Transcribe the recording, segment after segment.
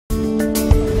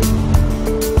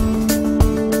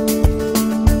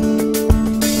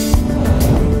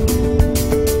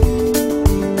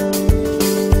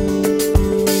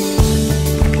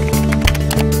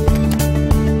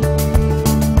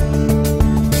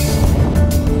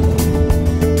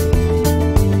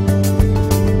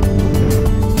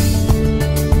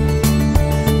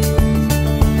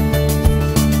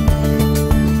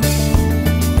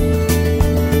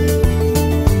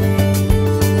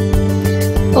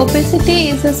Obesity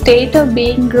is a state of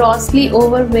being grossly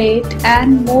overweight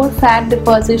and more fat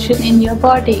deposition in your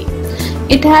body.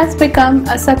 It has become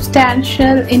a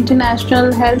substantial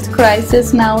international health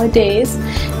crisis nowadays,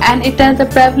 and the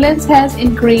prevalence has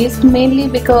increased mainly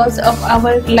because of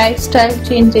our lifestyle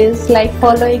changes, like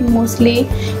following mostly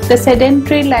the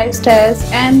sedentary lifestyles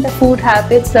and the food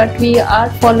habits that we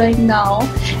are following now.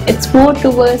 It's more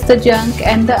towards the junk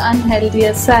and the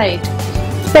unhealthier side.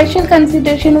 Special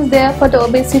consideration is there for the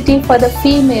obesity for the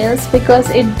females because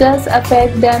it does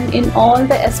affect them in all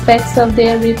the aspects of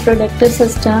their reproductive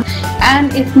system,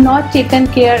 and if not taken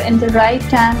care in the right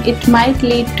time, it might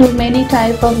lead to many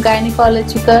type of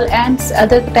gynecological and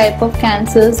other type of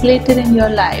cancers later in your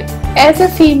life. As a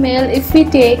female, if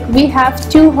we have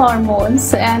two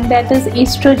hormones, and that is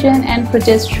estrogen and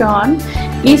progesterone.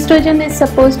 Estrogen is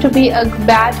supposed to be a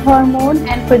bad hormone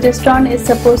and progesterone is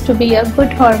supposed to be a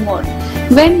good hormone.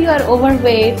 When you are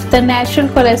overweight, the natural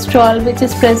cholesterol which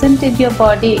is present in your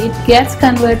body, it gets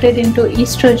converted into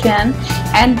estrogen,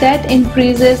 and that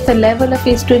increases the level of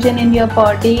estrogen in your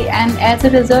body, and as a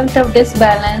result of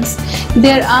disbalance,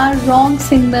 there are wrong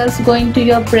signals going to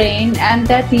your brain, and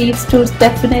that leads to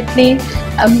definitely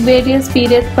various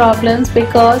period problems,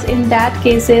 because in that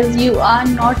cases you are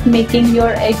not making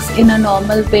your eggs in a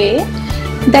normal way.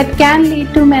 That can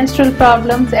lead to menstrual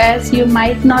problems, as you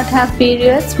might not have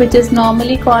periods, which is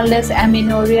normally called as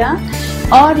amenorrhea,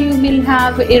 or you will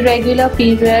have irregular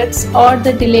periods or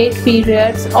the delayed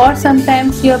periods, or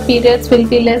sometimes your periods will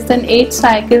be less than 8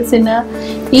 cycles in a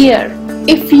year.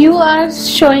 If you are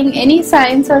showing any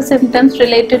signs or symptoms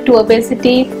related to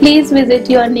obesity, please visit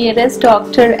your nearest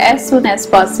doctor as soon as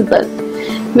possible.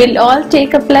 We'll all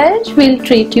take a pledge, we'll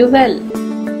treat you well.